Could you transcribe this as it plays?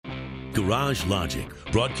Garage Logic,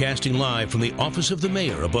 broadcasting live from the office of the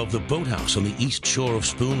mayor above the boathouse on the east shore of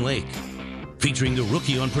Spoon Lake. Featuring the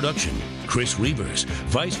rookie on production, Chris Reavers,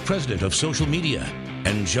 vice president of social media,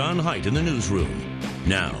 and John Height in the newsroom.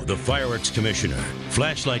 Now, the fireworks commissioner,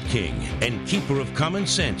 flashlight king, and keeper of common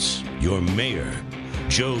sense, your mayor,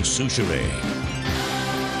 Joe Soucheray.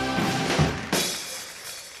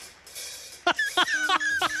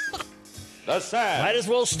 The Sand. Might as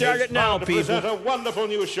well start it now, to people. present a wonderful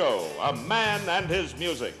new show, A Man and His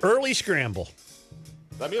Music. Early scramble.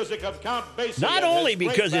 The music of Count Basie. Not and only his great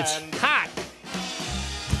because it's band, hot,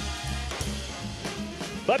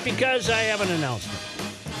 but because I have an announcement.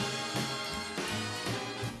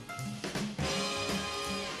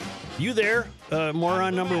 You there,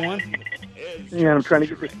 moron number one? Yeah, I'm trying to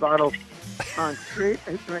get this bottle on straight.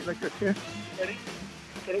 Right like this here. Ready?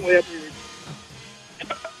 Put it way up here.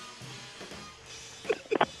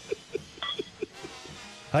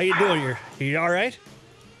 How you doing? You all right?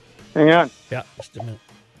 Hang on. Yeah, just a minute.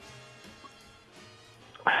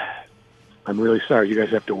 I'm really sorry. You guys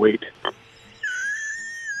have to wait.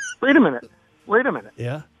 Wait a minute.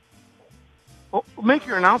 Yeah? Well, make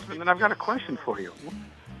your announcement, and I've got a question for you.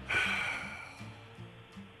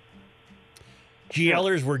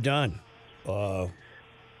 GLers were done. Tell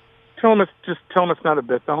them it's not a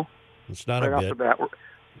bit, though. It's not right a off bit. the bat.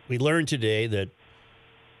 We learned today that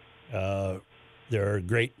there are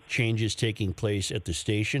great changes taking place at the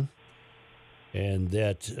station, and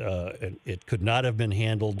that it could not have been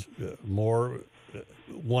handled more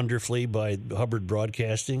wonderfully by Hubbard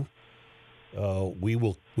Broadcasting. We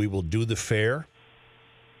will do the fair,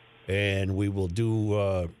 and we will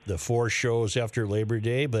do the 4 shows after Labor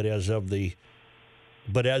Day. But as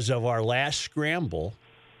of our last scramble,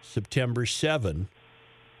 September 7,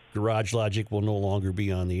 Garage Logic will no longer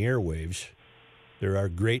be on the airwaves. There are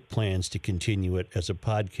great plans to continue it as a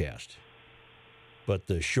podcast. But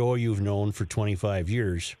the show you've known for 25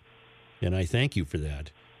 years, and I thank you for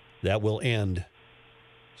that, that will end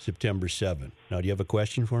September 7. Now, do you have a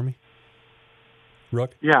question for me,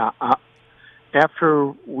 Rook? Yeah.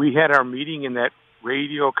 After we had our meeting in that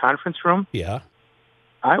radio conference room, Yeah.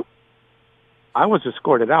 I was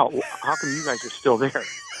escorted out. How come you guys are still there?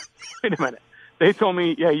 Wait a minute. They told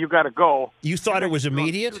me, yeah, you got to go. You thought it was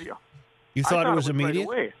immediate? You thought it was immediate?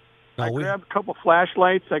 Right away. No, I grabbed a couple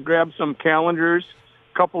flashlights. I grabbed some calendars,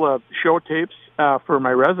 a couple of show tapes for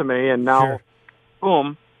my resume, and now, Sure.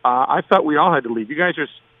 boom, I thought we all had to leave. You guys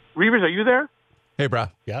Reavers, are you there? Hey, bro.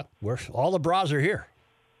 Yeah, all the bras are here.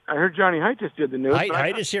 I heard Johnny Height just did the news.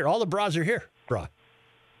 Height is here. All the bras are here, bra.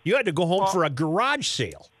 You had to go home for a garage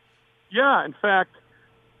sale. Yeah, in fact,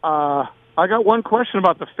 I got one question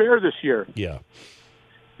about the fair this year. Yeah.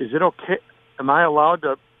 Is it okay? Am I allowed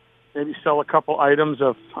to maybe sell a couple items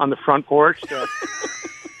on the front porch that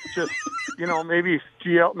just, maybe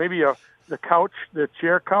the couch, the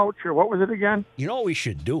chair couch, or what was it again? You know what we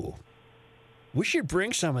should do? We should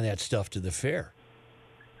bring some of that stuff to the fair.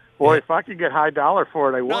 Boy, if I could get high dollar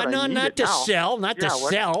for it, I would. No, not to sell. Not to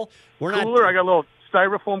sell. We're not. Cooler. I got a little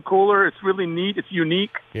styrofoam cooler. It's really neat. It's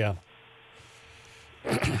unique. Yeah.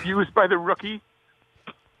 Used by the rookie.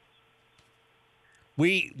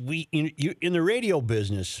 We in the radio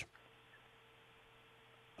business,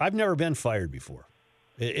 I've never been fired before.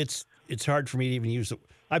 It's hard for me to even use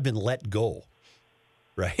I've been let go,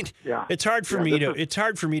 right? Yeah. It's hard for me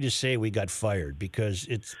to say we got fired because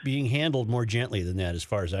it's being handled more gently than that, as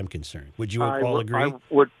far as I'm concerned. Would you all agree?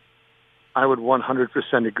 I would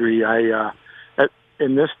 100% agree.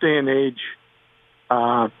 In this day and age,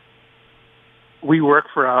 we work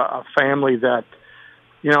for a family that,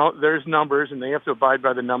 there's numbers and they have to abide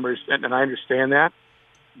by the numbers, and I understand that.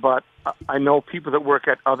 But I know people that work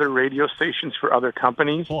at other radio stations for other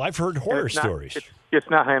companies. Well, I've heard horror stories. It's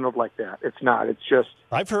not handled like that. It's not. It's just.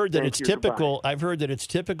 I've heard that it's typical. I've heard that it's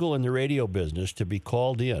typical in the radio business to be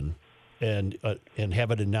called in and have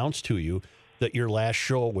it announced to you that your last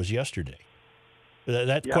show was yesterday.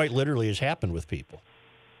 That Yes. quite literally has happened with people.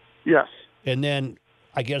 Yes. And then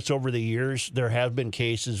I guess over the years there have been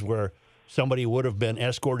cases where somebody would have been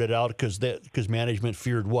escorted out because management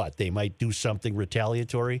feared what? They might do something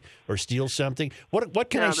retaliatory or steal something. What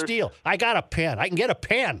can I steal? I got a pen. I can get a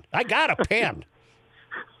pen. I got a pen.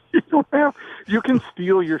 You can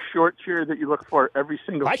steal your short chair that you look for every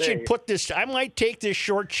single day. I should put this. I might take this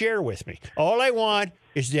short chair with me. All I want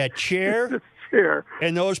is that chair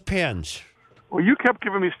and those pens. Well, you kept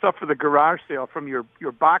giving me stuff for the garage sale from your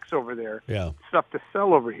box over there. Yeah. Stuff to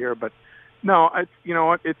sell over here, but no,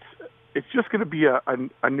 it's just going to be a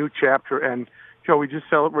new chapter. And Joe,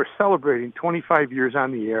 we're celebrating 25 years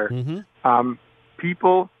on the air. Mm-hmm.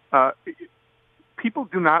 People people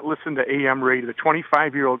do not listen to AM radio. The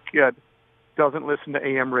 25-year-old kid doesn't listen to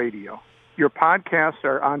AM radio. Your podcasts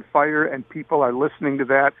are on fire, and people are listening to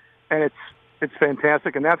that, and it's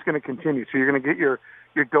fantastic, and that's going to continue. So you're going to get your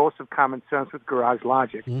dose of common sense with Garage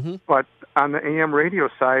Logic. Mm-hmm. But on the AM radio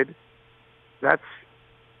side, it's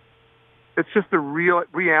just the real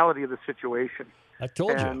reality of the situation. I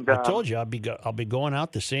told you. And, I told you I'll be going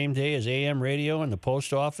out the same day as AM radio and the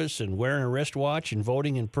post office and wearing a wristwatch and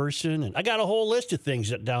voting in person. And I got a whole list of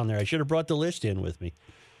things down there. I should have brought the list in with me.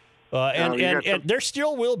 And there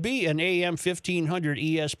still will be an AM 1500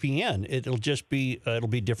 ESPN. It'll just be it'll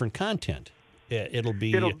be different content. It'll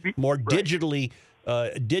be more right.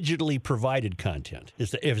 digitally provided content,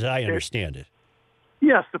 as I understand it.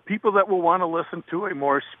 Yes, the people that will want to listen to a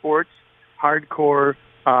more sports, hardcore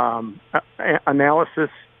analysis,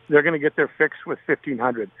 they're going to get their fix with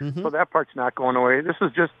 1500. Mm-hmm. So that part's not going away. This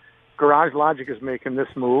is just Garage Logic is making this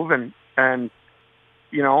move, and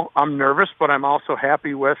you know, I'm nervous, but I'm also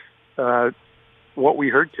happy with what we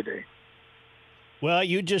heard today. Well,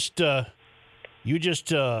 you just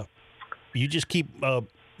keep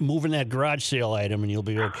moving that garage sale item, and you'll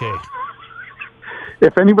be okay.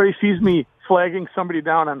 If anybody sees me flagging somebody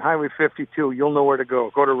down on Highway 52, you'll know where to go.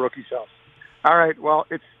 Go to Rookie's house. All right. Well,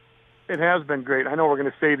 it has been great. I know we're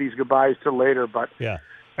going to say these goodbyes till later, but yeah.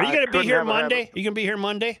 Are you going to be here Monday? Are you going to be here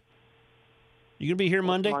Monday? You going to be here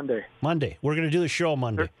Monday? Monday. We're going to do the show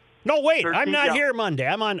Monday. No, wait. I'm not here Monday.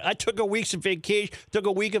 I took a week of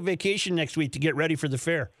vacation next week to get ready for the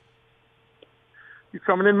fair. You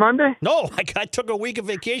coming in Monday? No, I took a week of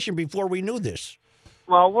vacation before we knew this.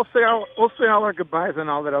 Well, we'll say all our goodbyes and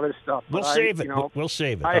all that other stuff. We'll save it. We'll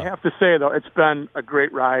save it. I have to say, though, it's been a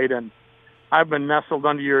great ride, and I've been nestled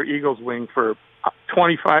under your eagle's wing for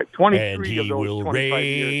 23 and he of those will 25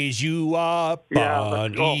 raise years. you up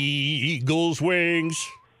on eagle's wings.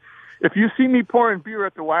 If you see me pouring beer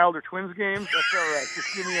at the Wilder Twins games, that's all right.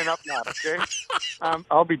 Just give me an up nod, okay?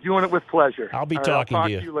 I'll be doing it with pleasure. I'll be all talking right, I'll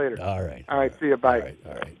to talk to you later. All right. All right, see you. Bye.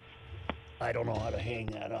 All right. I don't know how to hang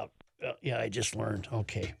that up. Yeah, I just learned.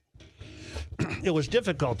 Okay. It was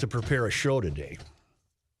difficult to prepare a show today.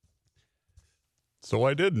 So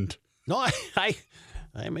I didn't. No,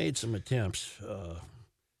 I made some attempts. How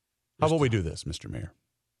about we do this, Mr. Mayor?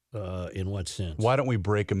 In what sense? Why don't we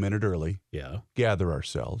break a minute early, gather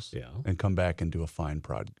ourselves, and come back and do a fine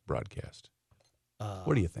broadcast?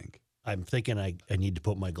 What do you think? I'm thinking I need to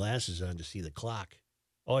put my glasses on to see the clock.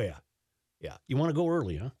 Oh, yeah. Yeah. You want to go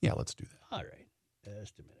early, huh? Yeah, let's do that. All right.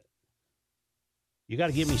 Just a minute. You got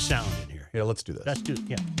to give me sound in here. Yeah, let's do this.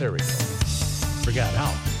 There we go. Forgot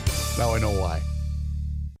how. Now I know why.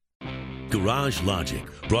 Garage Logic,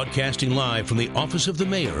 broadcasting live from the office of the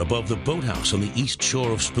mayor above the boathouse on the east shore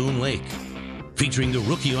of Spoon Lake. Featuring the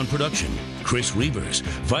rookie on production, Chris Reavers,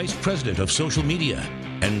 vice president of social media,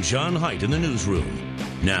 and John Haidt in the newsroom.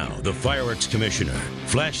 Now, the fireworks commissioner,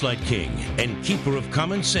 flashlight king, and keeper of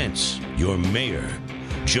common sense, your mayor,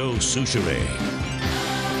 Joe Soucheray.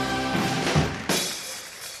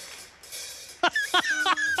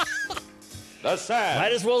 The Sam.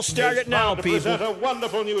 Might as well start it now, people. Present a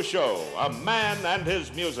wonderful new show, A Man and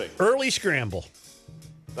His Music. Early scramble.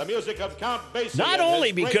 The music of Count Basie. Not and only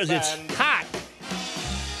his great because it's band, hot,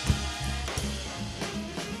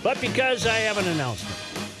 but because I have an announcement.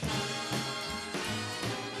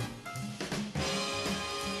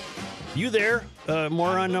 You there,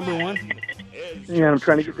 moron number one? Yeah, I'm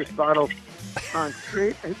trying to get this bottle on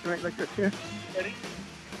straight. Right like this here. Ready?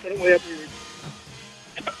 Get it way up here.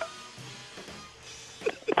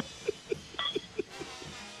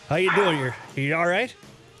 How you doing? You all right?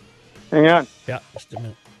 Hang on. Yeah, just a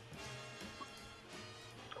minute.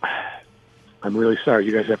 I'm really sorry.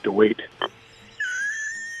 You guys have to wait.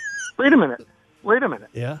 Wait a minute.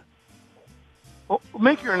 Yeah? Well,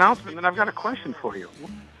 make your announcement, then I've got a question for you.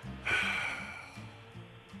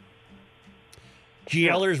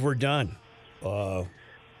 GLers were done. Tell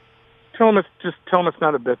them it's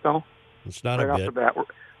not a bit, though. It's not right a off bit. the bat.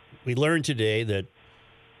 We learned today that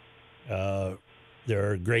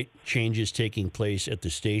there are great changes taking place at the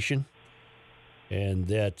station, and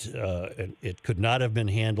that it could not have been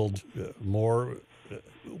handled more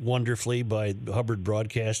wonderfully by Hubbard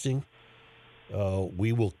Broadcasting.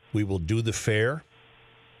 We will do the fair,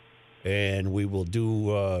 and we will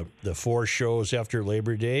do the 4 shows after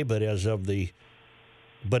Labor Day. But as of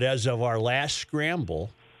our last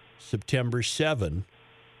scramble, September 7,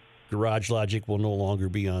 Garage Logic will no longer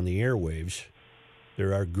be on the airwaves.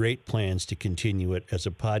 There are great plans to continue it as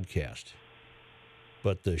a podcast.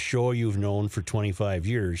 But the show you've known for 25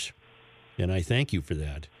 years, and I thank you for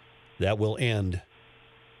that, that will end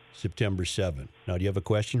September 7. Now, do you have a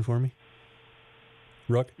question for me?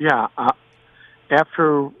 Rook? Yeah.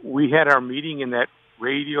 After we had our meeting in that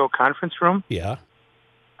radio conference room, yeah,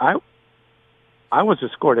 I was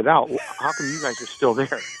escorted out. How come you guys are still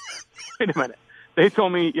there? Wait a minute. They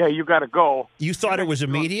told me, yeah, you got to go. You thought it was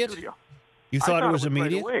immediate? You thought it was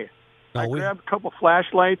immediate? Right away. No, I grabbed a couple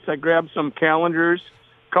flashlights. I grabbed some calendars,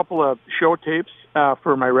 a couple of show tapes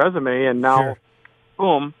for my resume, and now,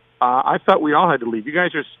 boom, I thought we all had to leave. You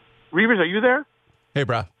guys are... Reavers, are you there? Hey,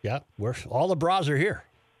 brah. Yeah, all the bras are here.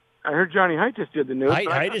 I heard Johnny Height just did the news.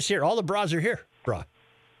 Height is here. All the bras are here, brah.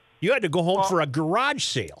 You had to go home for a garage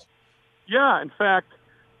sale. Yeah, in fact,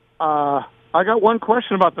 I got one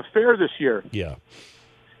question about the fair this year. Yeah.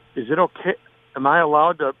 Is it okay? Am I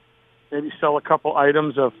allowed to maybe sell a couple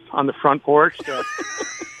items on the front porch that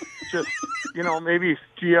just, maybe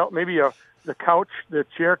the couch, the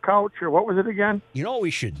chair couch, or what was it again? You know what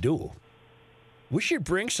we should do? We should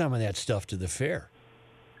bring some of that stuff to the fair.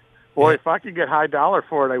 Boy, if I could get high dollar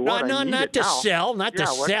for it, I would. No, not to sell. Not to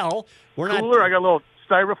sell. We're not. Cooler. I got a little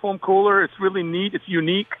styrofoam cooler. It's really neat. It's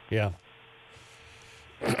unique. Yeah.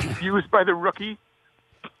 Used by the rookie.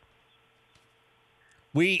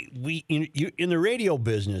 We in the radio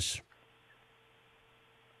business,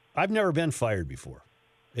 I've never been fired before.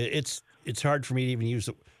 It's hard for me to even use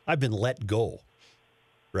the. I've been let go,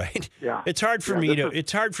 right? Yeah. It's hard for me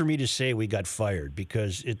to say we got fired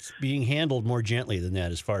because it's being handled more gently than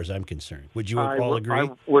that, as far as I'm concerned. Would you all agree?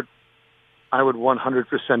 I would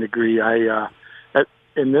 100% agree.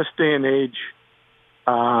 In this day and age,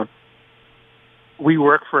 we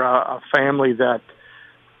work for a family that,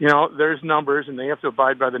 there's numbers and they have to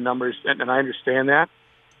abide by the numbers, and I understand that.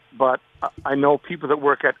 But I know people that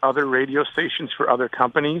work at other radio stations for other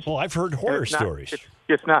companies. Well, I've heard horror stories.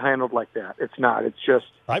 It's not handled like that. It's not. It's just.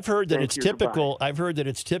 I've heard that it's typical. Goodbye. I've heard that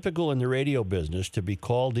it's typical in the radio business to be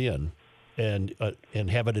called in and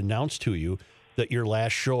have it announced to you that your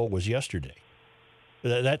last show was yesterday.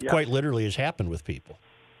 That quite literally has happened with people.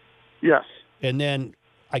 Yes. And then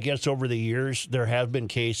I guess over the years there have been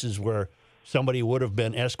cases where somebody would have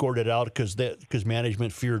been escorted out because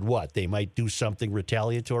management feared what? They might do something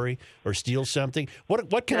retaliatory or steal something.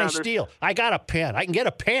 What can I steal? I got a pen. I can get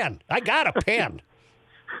a pen. I got a pen.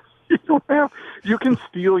 You can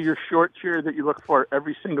steal your short chair that you look for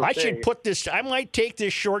every single day. I should put this. I might take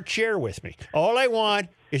this short chair with me. All I want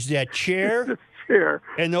is that chair,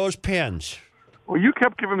 and those pens. Well, you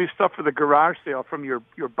kept giving me stuff for the garage sale from your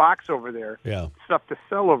box over there. Yeah. Stuff to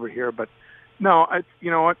sell over here, but no,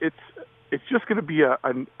 it's just going to be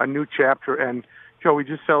a new chapter. And Joe,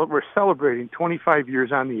 we're celebrating 25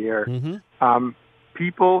 years on the air. Mm-hmm.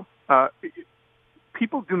 People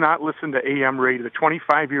do not listen to AM radio. The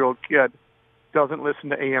 25-year-old kid doesn't listen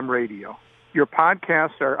to AM radio. Your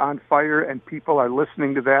podcasts are on fire, and people are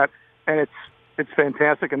listening to that, and it's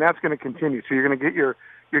fantastic, and that's going to continue. So you're going to get your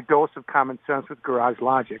dose of common sense with Garage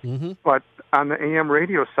Logic. Mm-hmm. But on the AM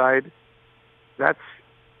radio side,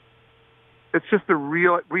 it's just the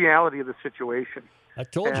reality of the situation. I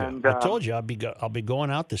told you. I'll be going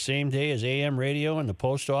out the same day as AM radio and the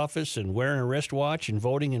post office and wearing a wristwatch and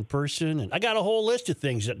voting in person. And I got a whole list of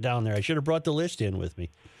things down there. I should have brought the list in with me.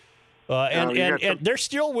 And there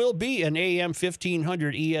still will be an AM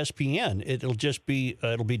 1500 ESPN. It'll just be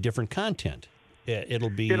it'll be different content. It'll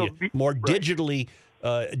be more digitally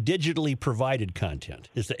provided content,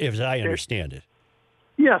 as I understand it.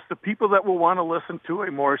 Yes, the people that will want to listen to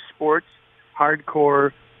a more sports,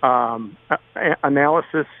 hardcore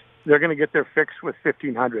analysis, they're going to get their fix with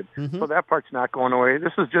 1500. Mm-hmm. So that part's not going away.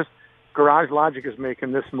 This is just Garage Logic is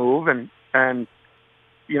making this move, and I'm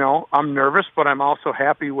nervous, but I'm also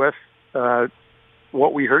happy with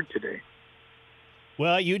what we heard today.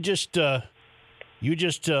 Well, you just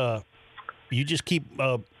keep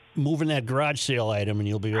moving that garage sale item, and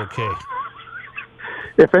you'll be okay.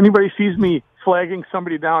 If anybody sees me flagging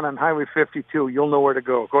somebody down on Highway 52, you'll know where to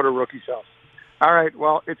go. Go to Rookie's house. All right.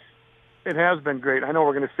 Well, it has been great. I know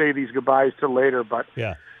we're going to say these goodbyes till later, but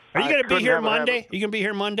yeah. Are you going to be here Monday? Are you going to be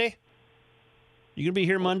here Monday? You going to be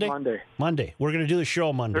here Monday? Monday. We're going to do the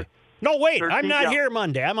show Monday. No, wait. I'm not here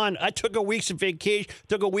Monday. I took a week of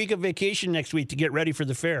vacation next week to get ready for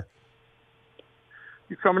the fair.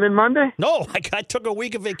 You coming in Monday? No, I took a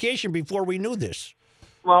week of vacation before we knew this.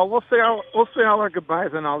 Well, we'll say all our goodbyes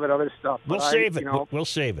and all that other stuff. We'll save it. We'll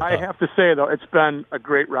save it. I have to say, though, it's been a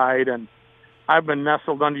great ride, and I've been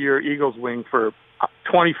nestled under your Eagles wing for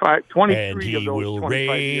 23 of those 25 years. And he will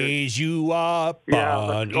raise you up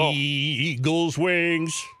on Eagles'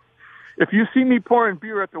 wings. If you see me pouring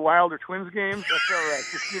beer at the Wilder Twins games, that's all right.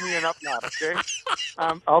 Just give me an up nod, okay?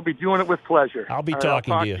 I'll be doing it with pleasure. I'll be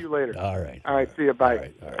talking to you later. All right. All right. See you.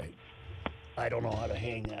 Bye. All right. I don't know how to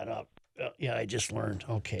hang that up. Yeah, I just learned.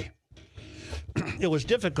 Okay. It was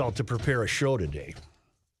difficult to prepare a show today.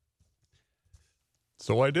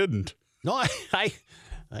 So I didn't. No,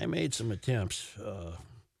 I made some attempts.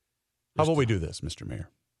 How about we do this, Mr. Mayor?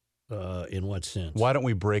 In what sense? Why don't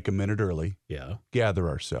we break a minute early? Yeah. Gather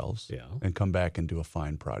ourselves. Yeah. And come back and do a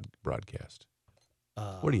fine broadcast.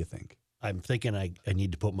 What do you think? I'm thinking I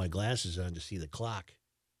need to put my glasses on to see the clock.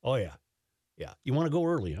 Oh, yeah. Yeah. You want to go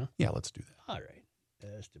early, huh? Yeah, let's do that. All right.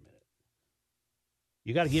 Just a minute.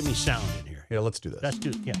 You got to give me sound in here. Yeah, let's do this. Let's do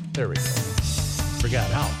it. Yeah. There we go. Forgot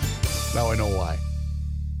how. Now I know why.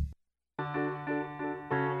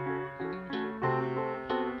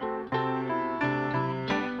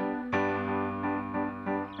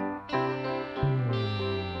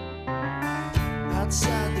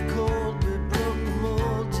 Outside the cold, we broke the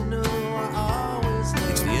mold to know I always know.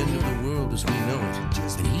 It's the end of the world as we know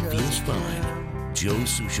it, and he feels fine. Joe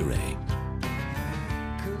Soucheray.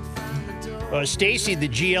 Stacy, the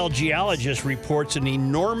GL geologist, reports an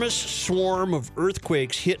enormous swarm of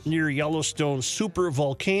earthquakes hit near Yellowstone's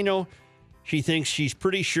supervolcano. She thinks she's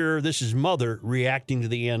pretty sure this is Mother reacting to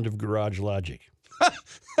the end of Garage Logic.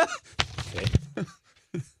 Okay.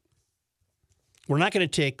 We're not going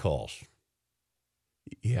to take calls.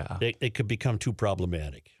 Yeah. It could become too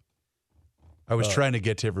problematic. I was trying to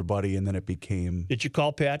get to everybody, and then it became... Did you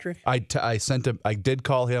call Patrick? I sent him... I did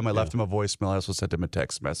call him. I left him a voicemail. I also sent him a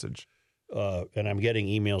text message. And I'm getting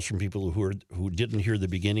emails from people who didn't hear the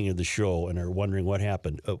beginning of the show and are wondering what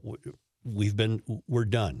happened. We're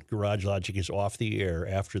done. Garage Logic is off the air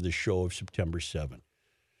after the show of September 7th.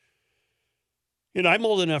 And I'm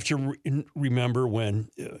old enough to remember when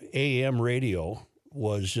AM radio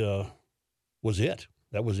was it.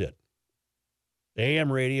 That was it.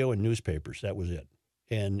 AM radio and newspapers, that was it.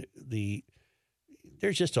 And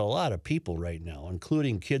there's just a lot of people right now,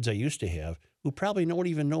 including kids I used to have, who probably don't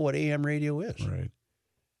even know what AM radio is. Right.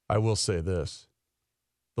 I will say this.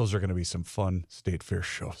 Those are going to be some fun state fair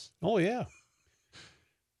shows. Oh, yeah.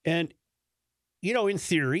 And, in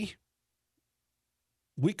theory,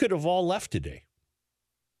 we could have all left today.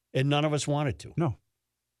 And none of us wanted to. No.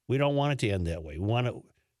 We don't want it to end that way.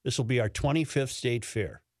 This will be our 25th state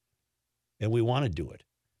fair. And we want to do it.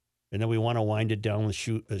 And then we want to wind it down with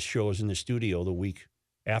shows in the studio the week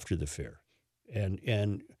after the fair.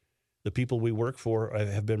 And the people we work for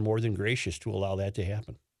have been more than gracious to allow that to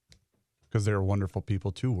happen. Because they're wonderful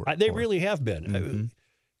people to work They for. really have been.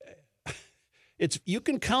 Mm-hmm. You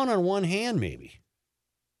can count on one hand, maybe,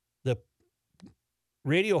 the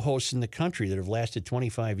radio hosts in the country that have lasted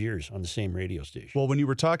 25 years on the same radio station. Well, when you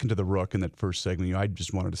were talking to the Rook in that first segment, I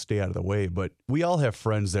just wanted to stay out of the way, but we all have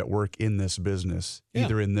friends that work in this business,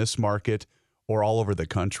 either in this market or all over the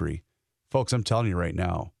country. Folks, I'm telling you right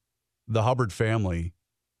now, the Hubbard family,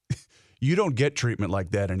 you don't get treatment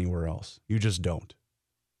like that anywhere else. You just don't.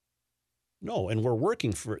 No, and we're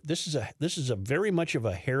working for this is a very much of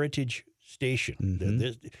a heritage station.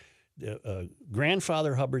 Mm-hmm.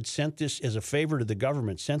 Grandfather Hubbard sent this as a favor to the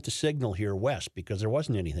government, sent the signal here west because there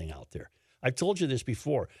wasn't anything out there. I've told you this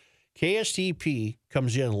before. KSTP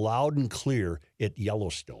comes in loud and clear at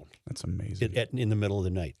Yellowstone. That's amazing. In the middle of the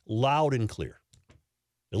night, loud and clear.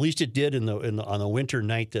 At least it did on the winter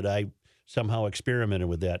night that I somehow experimented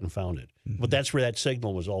with that and found it. Mm-hmm. But that's where that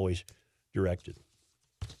signal was always directed.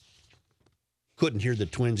 Couldn't hear the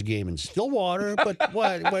Twins game in Stillwater, but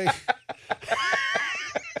what?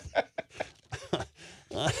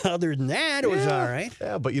 Other than that, it was all right.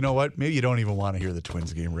 Yeah, but you know what? Maybe you don't even want to hear the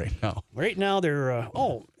Twins game right now. Right now, they're...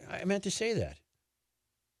 I meant to say that.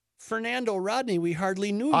 Fernando Rodney, we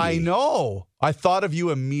hardly knew. I know. I thought of you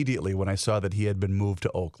immediately when I saw that he had been moved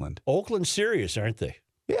to Oakland. Oakland's serious, aren't they?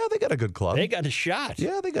 Yeah, they got a good club. They got a shot.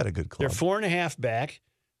 Yeah, they got a good club. They're 4.5 back.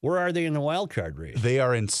 Where are they in the wild card race? They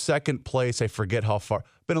are in second place. I forget how far.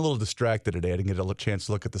 Been a little distracted today. I didn't get a chance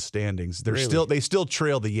to look at the standings. They still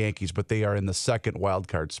trail the Yankees, but they are in the second wild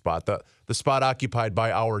card spot. The spot occupied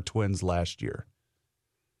by our Twins last year.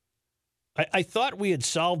 I thought we had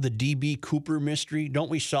solved the D.B. Cooper mystery. Don't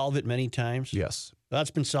we solve it many times? Yes. That's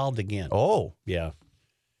been solved again. Oh. Yeah.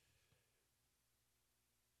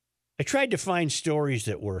 I tried to find stories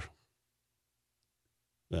that were,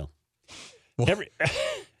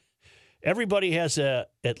 everybody has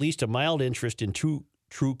at least a mild interest in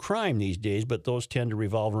true crime these days, but those tend to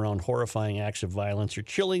revolve around horrifying acts of violence or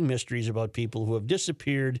chilling mysteries about people who have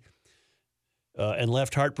disappeared and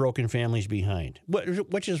left heartbroken families behind,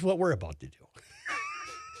 which is what we're about to do.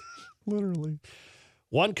 Literally.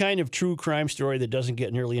 One kind of true crime story that doesn't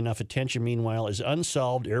get nearly enough attention, meanwhile, is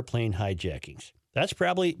unsolved airplane hijackings. That's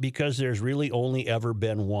probably because there's really only ever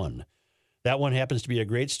been one. That one happens to be a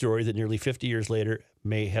great story that nearly 50 years later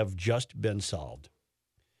may have just been solved.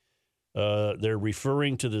 They're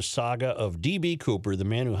referring to the saga of D.B. Cooper, the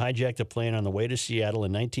man who hijacked a plane on the way to Seattle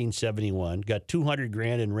in 1971, got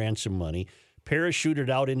 $200,000 in ransom money, parachuted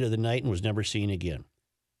out into the night, and was never seen again.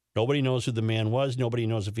 Nobody knows who the man was. Nobody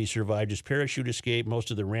knows if he survived his parachute escape.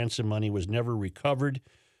 Most of the ransom money was never recovered,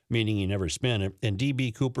 meaning he never spent it. And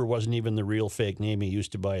D.B. Cooper wasn't even the real fake name he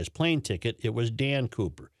used to buy his plane ticket. It was Dan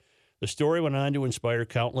Cooper. The story went on to inspire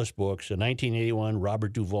countless books, a 1981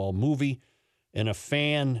 Robert Duvall movie, and a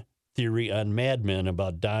fan theory on Mad Men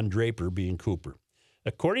about Don Draper being Cooper.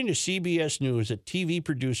 According to CBS News, a TV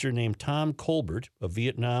producer named Tom Colbert, a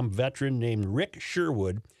Vietnam veteran named Rick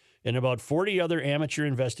Sherwood, and about 40 other amateur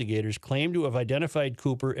investigators claim to have identified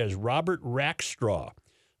Cooper as Robert Rackstraw,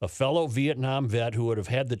 a fellow Vietnam vet who would have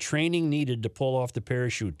had the training needed to pull off the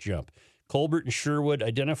parachute jump. Colbert and Sherwood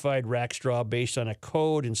identified Rackstraw based on a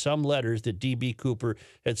code in some letters that D.B. Cooper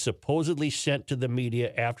had supposedly sent to the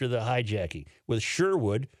media after the hijacking, with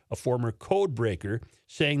Sherwood, a former code breaker,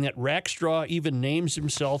 saying that Rackstraw even names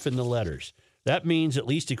himself in the letters. That means, at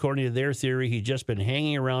least according to their theory, he's just been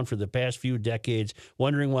hanging around for the past few decades,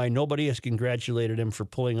 wondering why nobody has congratulated him for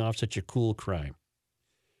pulling off such a cool crime.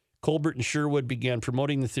 Colbert and Sherwood began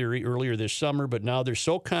promoting the theory earlier this summer, but now they're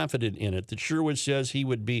so confident in it that Sherwood says he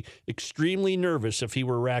would be extremely nervous if he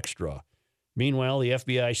were Rackstraw. Meanwhile, the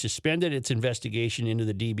FBI suspended its investigation into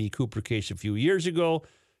the D.B. Cooper case a few years ago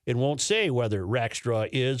and won't say whether Rackstraw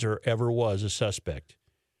is or ever was a suspect.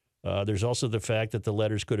 There's also the fact that the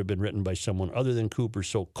letters could have been written by someone other than Cooper,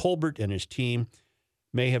 so Colbert and his team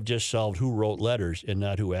may have just solved who wrote letters and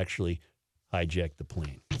not who actually hijacked the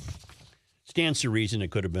plane. Stands to reason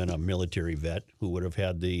it could have been a military vet who would have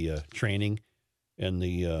had the training and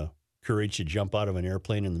the courage to jump out of an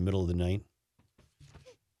airplane in the middle of the night.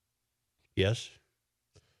 Yes?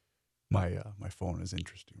 My phone is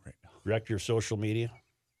interesting right now. Wrecked your social media?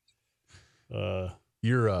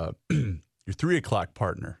 Your 3 o'clock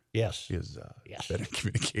partner Yes. is Yes. been in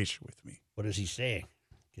communication with me. What is he saying?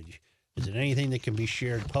 Is it anything that can be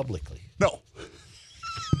shared publicly? No.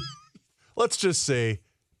 Let's just say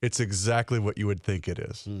it's exactly what you would think it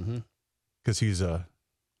is. Mm-hmm. Because he's a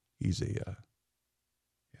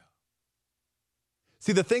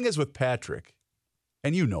See, the thing is with Patrick,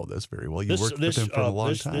 and you know this very well. You worked with him for a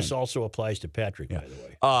long time. This also applies to Patrick, by the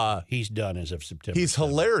way. He's done as of September. He's 7th.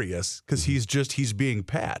 hilarious because he's being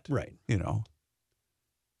Pat. Right. You know.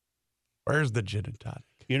 Where's the gin and tonic?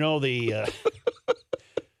 You know, the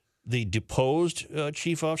deposed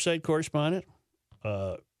chief offsite correspondent,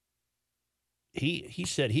 he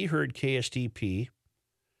said he heard KSTP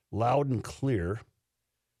loud and clear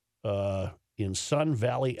in Sun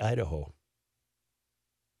Valley, Idaho,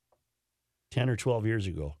 10 or 12 years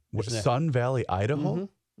ago. What, Sun Valley, Idaho?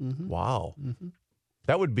 Mm-hmm. Mm-hmm. Wow. Mm-hmm.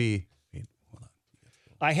 That would be... hold on.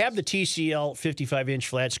 I have the TCL 55-inch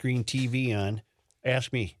flat screen TV on.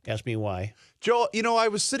 Ask me why. Joe, you know, I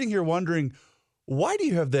was sitting here wondering, why do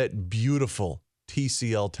you have that beautiful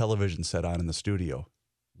TCL television set on in the studio?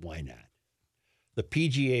 Why not? The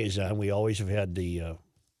PGA is on. We always have had the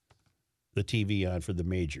TV on for the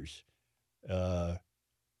majors. And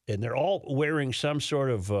they're all wearing some sort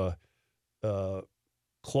of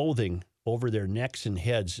clothing over their necks and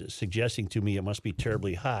heads, suggesting to me it must be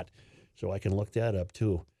terribly hot. So I can look that up,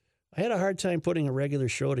 too. I had a hard time putting a regular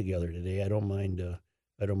show together today. I don't mind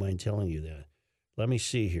telling you that. Let me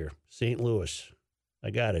see here. St. Louis. I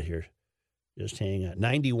got it here. Just hang on.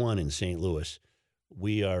 91 in St. Louis.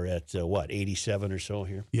 We are at, 87 or so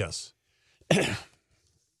here? Yes.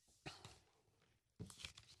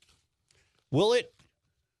 Will it?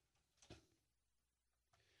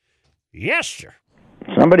 Yes, sir.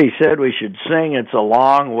 Somebody said we should sing It's a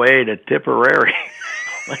Long Way to Tipperary,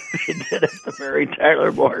 like they did at the Mary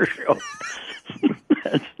Tyler Moore Show.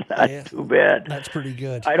 That's not too bad. That's pretty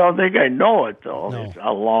good. I don't think I know it, though. No. It's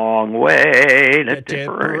a long way to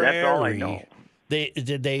Tipperary. That's all I know.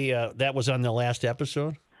 That was on the last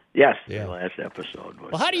episode? Yes, Yeah. the last episode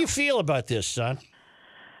was. Well, how do you feel about this, son?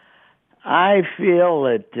 I feel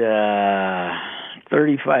that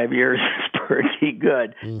 35 years is pretty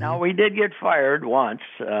good. Mm-hmm. Now, we did get fired once,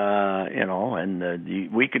 and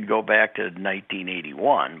we could go back to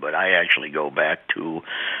 1981, but I actually go back to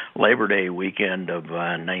Labor Day weekend of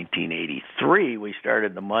 1983. We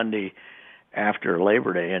started the Monday after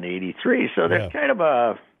Labor Day in 83, so there's kind of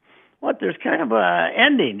a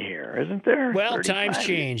ending here, isn't there? Well, times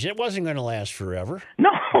change. It wasn't going to last forever.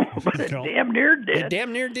 No, but it damn near did. It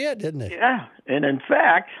damn near did, didn't it? Yeah, and in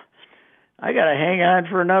fact, I got to hang on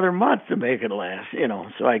for another month to make it last,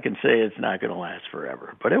 so I can say it's not going to last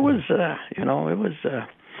forever. But it was,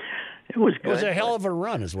 It was good. It was a hell of a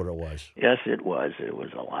run, is what it was. Yes, it was. It was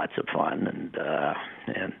lots of fun,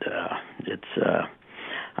 and it's.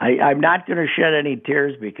 I'm not going to shed any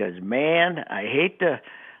tears because, man, I hate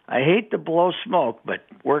to blow smoke, but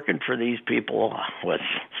working for these people was.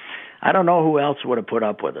 I don't know who else would have put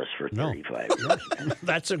up with us for 35 years.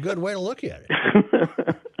 That's a good way to look at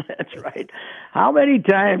it. That's right. How many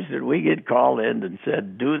times did we get called in and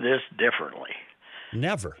said, "Do this differently"?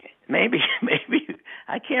 Never. Maybe.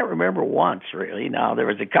 I can't remember once, really. Now, there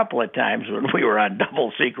was a couple of times when we were on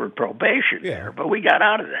double secret probation there, but we got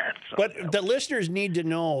out of that. So, but the listeners need to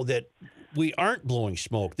know that we aren't blowing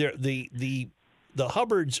smoke. The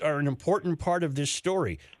Hubbards are an important part of this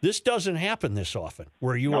story. This doesn't happen this often,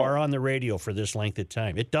 where you are on the radio for this length of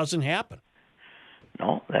time. It doesn't happen.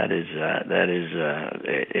 No, that is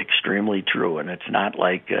extremely true, and it's not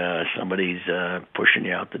like somebody's pushing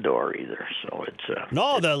you out the door either. So it's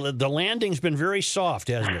no, the landing's been very soft,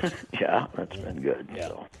 hasn't it? Yeah, that's been good. Yeah.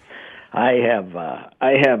 So I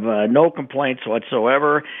have no complaints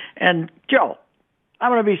whatsoever. And Joe,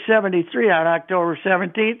 I'm going to be 73 on October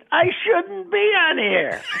 17th. I shouldn't be on the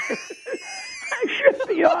air. I should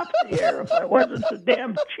be off the air. If I wasn't so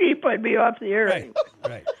damn cheap, I'd be off the air anyway.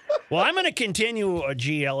 Right. Well, I'm going to continue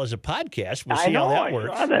GL as a podcast. We'll see how that works.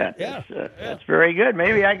 I saw that. Yeah. That's very good.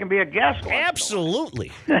 Maybe I can be a guest.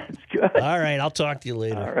 Absolutely. That's good. All right. I'll talk to you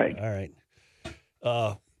later. All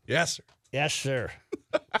right. Yes, sir. Yes, sir.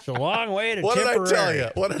 It's a long way to What did Tipperary.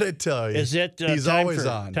 I tell you? Is it He's time always for,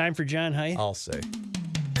 on. time for John Haidt? I'll say.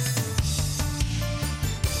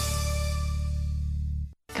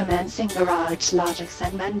 Commencing Garage Logic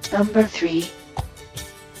segment number 3.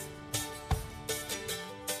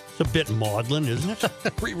 It's a bit maudlin, isn't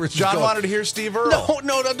it? John wanted to hear Steve Earle.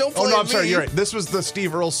 No, don't play Oh, no, I'm me. sorry. You're right. This was the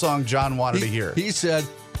Steve Earle song John wanted to hear. He said,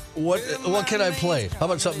 what can I play? How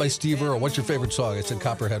about something by Steve Earle? What's your favorite song? It's in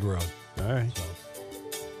Copperhead Road. All right.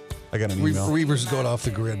 I got an email. Reavers is going off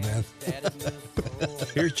the grid, man.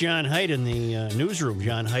 Here's John Haidt in the newsroom.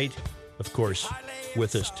 John Haidt, of course,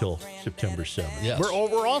 with us till September 7th. Yes.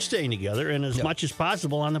 We're all staying together and as much as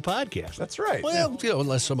possible on the podcast. That's right. Well,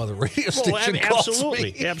 unless some other radio station calls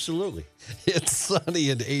absolutely, me. absolutely. It's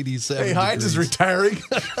sunny and 87 Hey, Hines is retiring.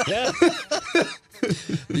 Yeah.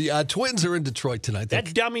 The Twins are in Detroit tonight.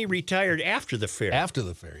 That dummy retired after the fair. After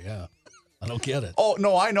the fair, yeah. I don't get it. Oh,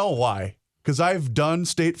 no, I know why. Because I've done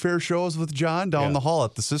state fair shows with John down the hall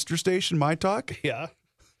at the sister station, My Talk. Yeah.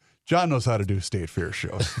 John knows how to do state fair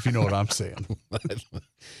shows, if you know what I'm saying.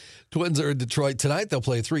 Twins are in Detroit tonight. They'll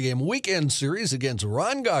play a 3-game weekend series against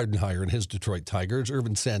Ron Gardenhire and his Detroit Tigers.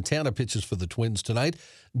 Irvin Santana pitches for the Twins tonight.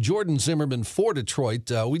 Jordan Zimmerman for Detroit.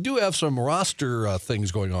 We do have some roster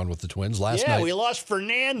things going on with the Twins. Last night, we lost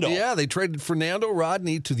Fernando. Yeah, they traded Fernando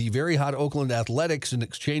Rodney to the very hot Oakland Athletics in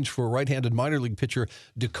exchange for right-handed minor league pitcher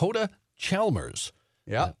Dakota Chalmers.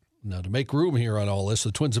 Yeah. Now, to make room here on all this,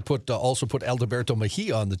 the Twins have also put Alberto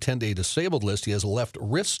Mejia on the 10-day disabled list. He has a left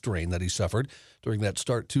wrist strain that he suffered during that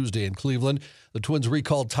start Tuesday in Cleveland. The Twins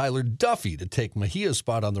recalled Tyler Duffy to take Mejia's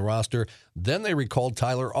spot on the roster. Then they recalled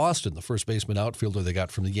Tyler Austin, the first baseman outfielder they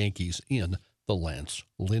got from the Yankees in the Lance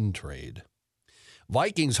Lynn trade.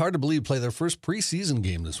 Vikings, hard to believe, play their first preseason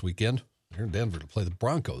game this weekend. They're in Denver to play the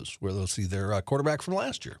Broncos, where they'll see their quarterback from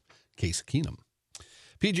last year, Case Keenum.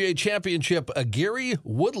 PGA Championship, Gary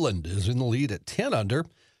Woodland is in the lead at 10 under.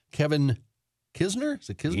 Kevin Kisner?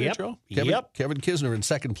 Is it Kisner, Yep. Joe? Yep. Kevin Kisner in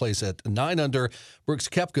second place at 9 under. Brooks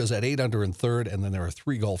Koepka's at 8 under in third. And then there are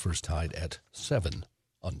 3 golfers tied at 7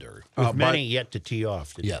 under. With many yet to tee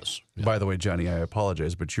off today. Yes. By the way, Johnny, I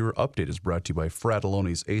apologize, but your update is brought to you by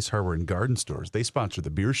Fratelloni's Ace Hardware and Garden Stores. They sponsor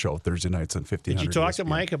the beer show Thursday nights on 1500. Did you talk to ESPN.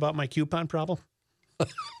 Mike about my coupon problem?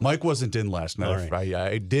 Mike wasn't in last night. All right.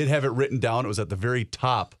 I did have it written down. It was at the very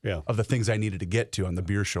top Yeah. of the things I needed to get to on the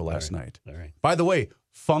beer show last night. All right. By the way,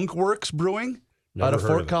 Funkworks Brewing Never out of heard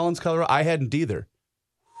Fort of it. Collins, Colorado. I hadn't either.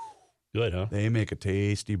 Good, huh? They make a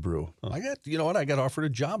tasty brew. You know what? I got offered a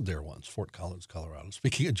job there once, Fort Collins, Colorado.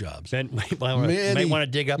 Speaking of jobs. Ben might want Many- to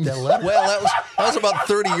dig up that letter. Well, that was about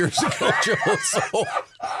 30 years ago, Joe. So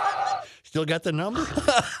Still got the number?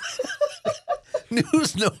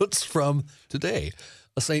 news notes from today.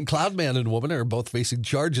 A St. Cloud man and woman are both facing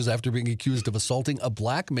charges after being accused of assaulting a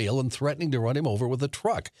black male and threatening to run him over with a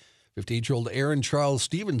truck. 58-year-old Aaron Charles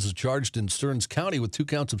Stevens is charged in Stearns County with 2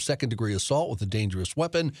 counts of second-degree assault with a dangerous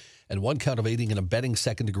weapon and 1 count of aiding and abetting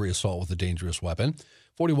second-degree assault with a dangerous weapon.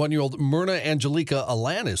 41-year-old Myrna Angelica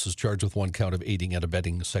Alanis is charged with 1 count of aiding and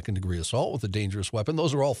abetting second-degree assault with a dangerous weapon.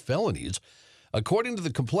 Those are all felonies. According to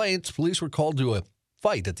the complaints, police were called to a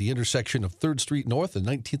fight at the intersection of 3rd Street North and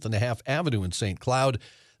 19th and a half Avenue in St. Cloud.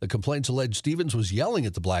 The complaints allege Stevens was yelling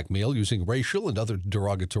at the black male using racial and other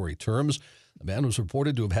derogatory terms. The man was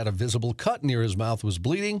reported to have had a visible cut near his mouth was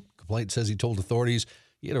bleeding. Complaint says he told authorities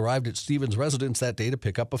he had arrived at Stevens' residence that day to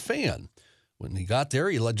pick up a fan. When he got there,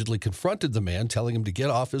 he allegedly confronted the man, telling him to get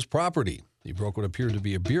off his property. He broke what appeared to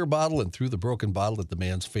be a beer bottle and threw the broken bottle at the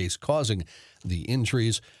man's face, causing the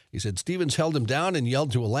injuries. He said Stevens held him down and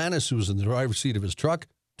yelled to Alanis, who was in the driver's seat of his truck,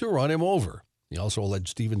 to run him over. He also alleged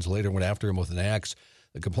Stevens later went after him with an axe.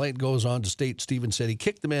 The complaint goes on to state Stevens said he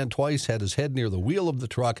kicked the man twice, had his head near the wheel of the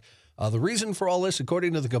truck. The reason for all this,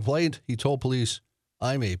 according to the complaint, he told police,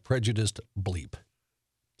 "I'm a prejudiced bleep."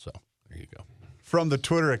 So, there you go. From the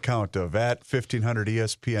Twitter account of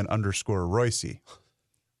 @1500ESPN_Royce.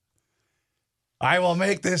 I will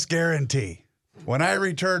make this guarantee. When I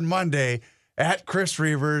return Monday, @Chris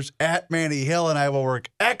Reavers, @Manny Hill, and I will work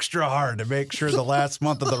extra hard to make sure the last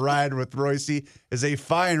month of the ride with Royce is a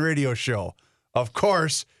fine radio show. Of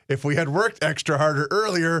course, if we had worked extra harder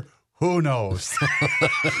earlier, who knows?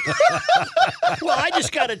 Well, I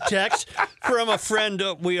just got a text from a friend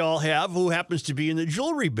we all have who happens to be in the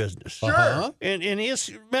jewelry business. Sure. Uh-huh. And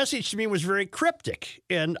his message to me was very cryptic.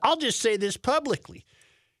 And I'll just say this publicly.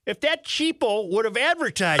 If that cheapo would have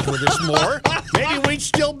advertised with us more, maybe we'd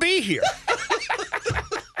still be here.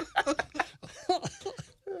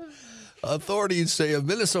 Authorities say a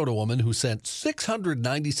Minnesota woman who sent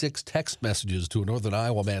 696 text messages to a Northern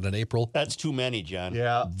Iowa man in April That's too many, John.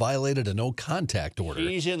 Yeah. violated a no-contact order.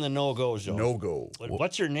 She's in the no-go zone. No-go.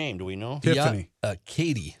 What's her name? Do we know? Tiffany.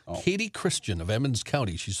 Katie. Katie Christian of Emmons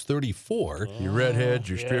County. She's 34. Your redheads,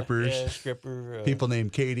 your strippers, Yeah, stripper. people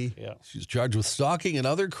named Katie. Yeah. She's charged with stalking and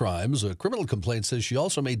other crimes. A criminal complaint says she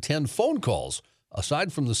also made 10 phone calls,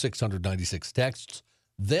 aside from the 696 texts,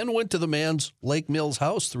 then went to the man's Lake Mills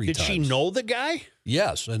house 3 Did times. she know the guy?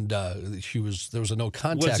 Yes, and there was a no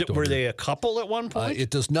contact order. Were they a couple at one point?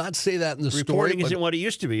 It does not say that in the Reporting story. isn't what it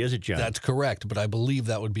used to be, is it, John? That's correct, but I believe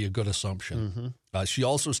that would be a good assumption. Mm-hmm. She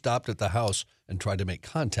also stopped at the house and tried to make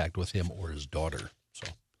contact with him or his daughter. So,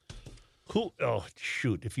 Who? Oh,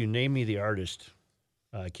 shoot. If you name me the artist,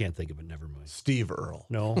 I can't think of it. Never mind. Steve Earle.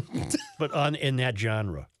 No. But in that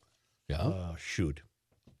genre. yeah. Oh, shoot.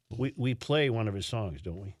 We play one of his songs,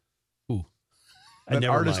 don't we? Who? An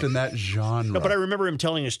never artist mind. in that genre. No, but I remember him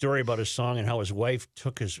telling a story about his song and how his wife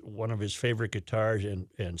took one of his favorite guitars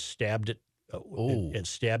and stabbed it and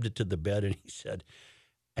stabbed it to the bed, and he said,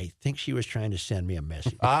 "I think she was trying to send me a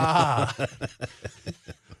message."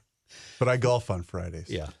 But I golf on Fridays.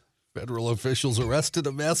 Yeah. Federal officials arrested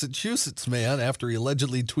a Massachusetts man after he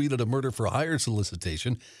allegedly tweeted a murder-for-hire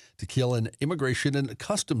solicitation to kill an immigration and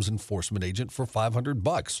customs enforcement agent for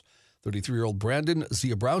 $500. 33-year-old Brandon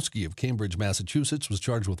Ziobrowski of Cambridge, Massachusetts, was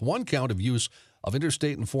charged with 1 count of use of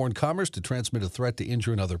interstate and foreign commerce to transmit a threat to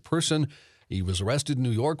injure another person. He was arrested in New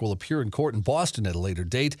York, will appear in court in Boston at a later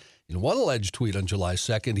date. In one alleged tweet on July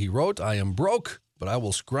 2nd, he wrote, "I am broke, but I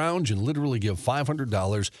will scrounge and literally give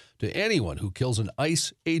 $500 to anyone who kills an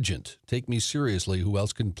ICE agent. Take me seriously. Who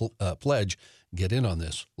else can pledge? Get in on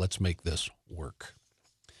this. Let's make this work."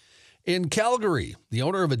 In Calgary, the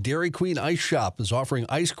owner of a Dairy Queen ice shop is offering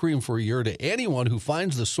ice cream for a year to anyone who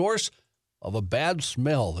finds the source of a bad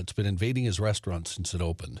smell that's been invading his restaurant since it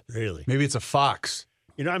opened. Really? Maybe it's a fox.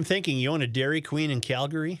 You know, I'm thinking you own a Dairy Queen in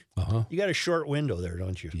Calgary. Uh-huh. You got a short window there,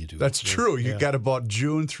 don't you? You do. That's true. You Yeah. got about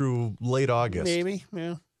June through late August. Maybe,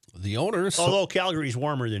 yeah. The owner... Although Calgary's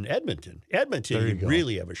warmer than Edmonton. Edmonton, There you you go.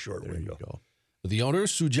 really have a short There window. you go. The owner,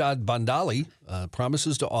 Sujad Bandali,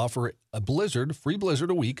 promises to offer a free blizzard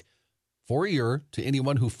a week for a year to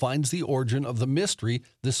anyone who finds the origin of the mystery.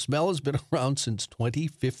 This smell has been around since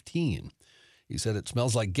 2015. He said it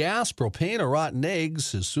smells like gas, propane, or rotten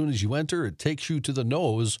eggs. As soon as you enter, it takes you to the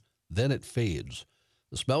nose, then it fades.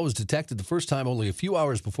 The smell was detected the first time only a few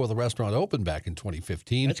hours before the restaurant opened back in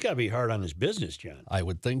 2015. That's got to be hard on his business, John. I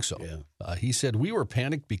would think so. Yeah. He said, "We were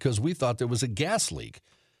panicked because we thought there was a gas leak."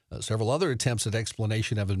 Several other attempts at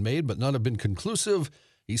explanation have been made, but none have been conclusive.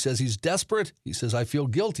 He says he's desperate. He says, "I feel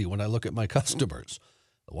guilty when I look at my customers."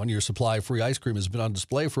 The 1-year supply of free ice cream has been on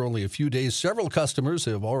display for only a few days. Several customers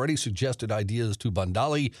have already suggested ideas to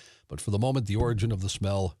Bandali, but for the moment, the origin of the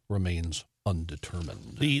smell remains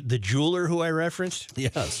undetermined. The jeweler who I referenced,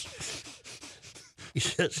 Yes. he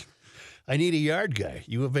says, "I need a yard guy.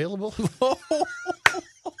 You available?"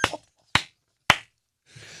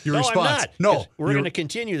 Your No, response. I'm not. No. 'Cause we're going to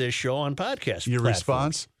continue this show on podcast. Your platforms.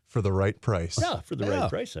 response for the right price. Yeah, for the Yeah. right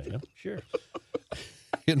price, I am. Sure.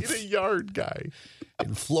 In, Get a yard guy.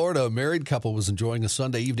 in Florida, a married couple was enjoying a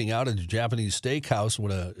Sunday evening out at a Japanese steakhouse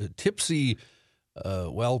when a tipsy,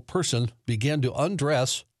 person began to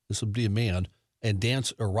undress, this would be a man, and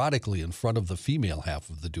dance erotically in front of the female half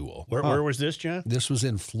of the duo. Where was this, John? This was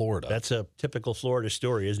in Florida. That's a typical Florida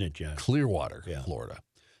story, isn't it, John? Clearwater, Florida.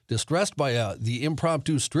 Distressed by the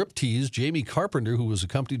impromptu striptease, Jamie Carpenter, who was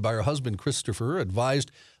accompanied by her husband Christopher,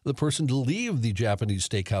 advised the person to leave the Japanese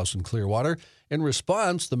steakhouse in Clearwater. In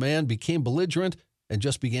response, the man became belligerent and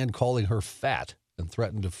just began calling her fat and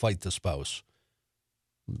threatened to fight the spouse.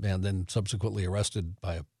 The man then subsequently arrested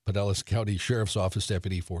by a Pinellas County Sheriff's Office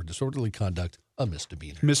deputy for disorderly conduct, a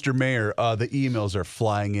misdemeanor. Mr. Mayor, the emails are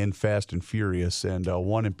flying in fast and furious, and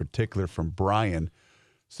one in particular from Brian.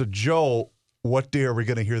 So, Joe, what day are we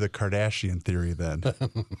going to hear the Kardashian theory then?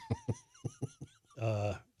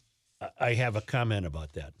 I have a comment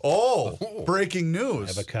about that. Oh, breaking I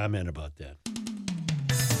news. have a comment about that.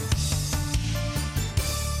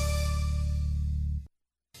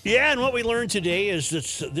 Yeah, and what we learned today is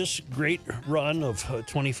that this great run of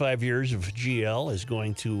 25 years of GL is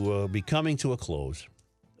going to be coming to a close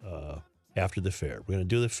after the fair. We're going to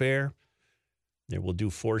do the fair, then we'll do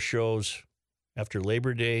 4 shows after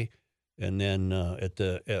Labor Day, and then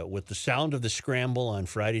with the sound of the scramble on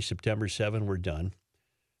Friday, September 7, we're done.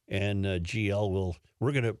 And GL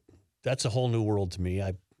that's a whole new world to me.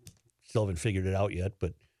 I still haven't figured it out yet,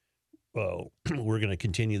 but we're going to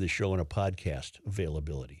continue the show in a podcast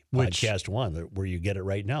availability. Podcast One, where you get it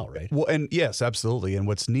right now, right? Well, and yes, absolutely. And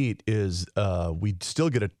what's neat is we still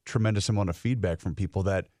get a tremendous amount of feedback from people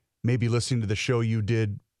that may be listening to the show you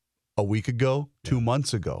did a week ago, 2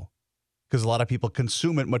 months ago. Because a lot of people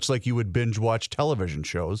consume it much like you would binge watch television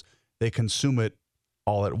shows. They consume it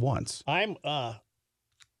all at once. I'm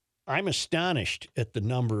astonished at the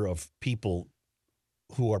number of people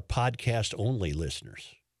who are podcast only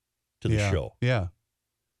listeners to the show. Yeah.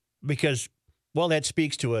 Because, well, that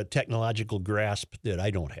speaks to a technological grasp that I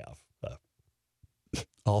don't have.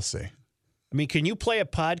 I'll say. I mean, can you play a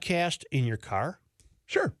podcast in your car?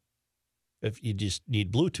 Sure. If you just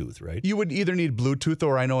need Bluetooth, right? You would either need Bluetooth,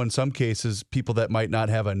 or I know in some cases, people that might not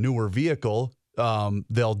have a newer vehicle,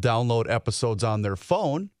 they'll download episodes on their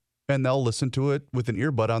phone and they'll listen to it with an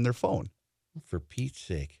earbud on their phone. For Pete's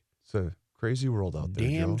sake. It's a crazy world out there,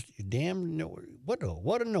 Joe.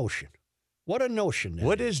 What a notion. What a notion.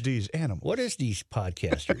 What is these animals? What is these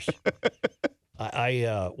podcasters?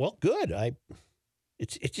 Well, good.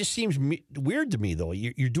 It just seems weird to me, though.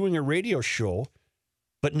 You're doing a radio show,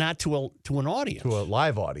 but not to an audience. To a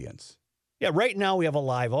live audience. Yeah, right now we have a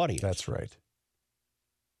live audience. That's right.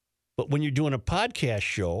 But when you're doing a podcast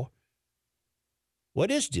show, what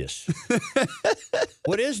is this?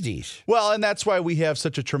 What is these? Well, and that's why we have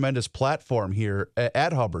such a tremendous platform here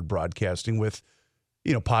at Hubbard Broadcasting with,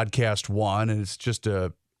 Podcast One, and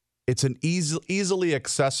it's an easily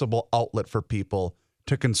accessible outlet for people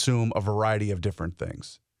to consume a variety of different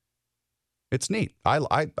things. It's neat. I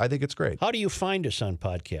think it's great. How do you find us on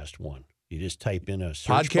Podcast One? You just type in a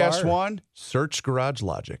search Podcast bar? One, search Garage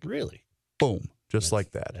Logic. Really? Boom. Just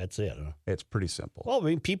like that. That's it, huh? It's pretty simple. Well, I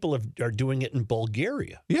mean, people are doing it in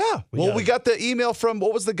Bulgaria. Yeah. We got the email from,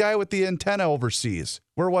 what was the guy with the antenna overseas?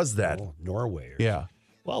 Where was that? Oh, Norway. Yeah.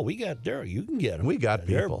 Well, we got there. You can get them. We got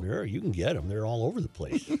people. You can get them. They're all over the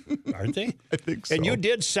place, aren't they? I think so. And you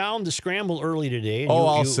did sound the scramble early today. And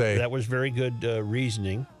I'll say. That was very good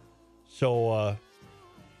reasoning. So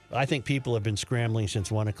I think people have been scrambling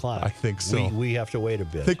since 1 o'clock. I think so. We have to wait a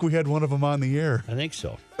bit. I think we had one of them on the air. I think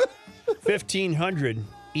so. 1500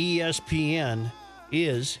 ESPN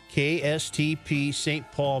is KSTP St.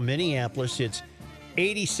 Paul, Minneapolis. It's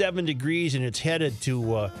 87 degrees and it's headed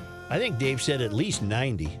to, I think Dave said at least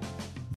 90.